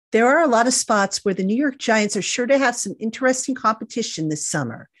There are a lot of spots where the New York Giants are sure to have some interesting competition this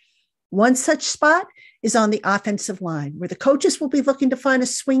summer. One such spot is on the offensive line, where the coaches will be looking to find a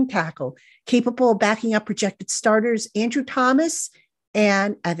swing tackle capable of backing up projected starters Andrew Thomas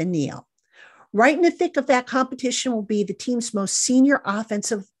and Evan Neal. Right in the thick of that competition will be the team's most senior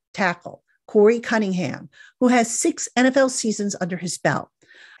offensive tackle, Korey Cunningham, who has 6 NFL seasons under his belt.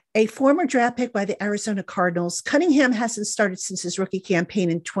 A former draft pick by the Arizona Cardinals, Cunningham hasn't started since his rookie campaign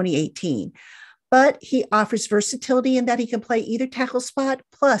in 2018, but he offers versatility in that he can play either tackle spot,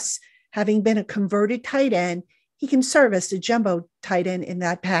 plus having been a converted tight end, he can serve as the jumbo tight end in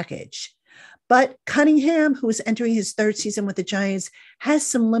that package. But Cunningham, who is entering his 3rd season with the Giants, has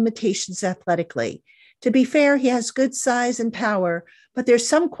some limitations athletically. To be fair, he has good size and power, but there's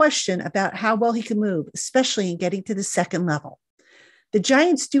some question about how well he can move, especially in getting to the second level. The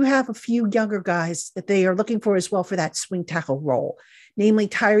Giants do have a few younger guys that they are looking for as well for that swing tackle role, namely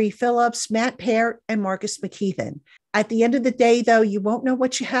Tyree Phillips, Matt Peart, and Marcus McKeithen. At the end of the day, though, you won't know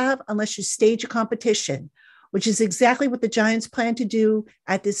what you have unless you stage a competition, which is exactly what the Giants plan to do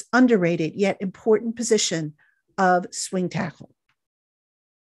at this underrated yet important position of swing tackle.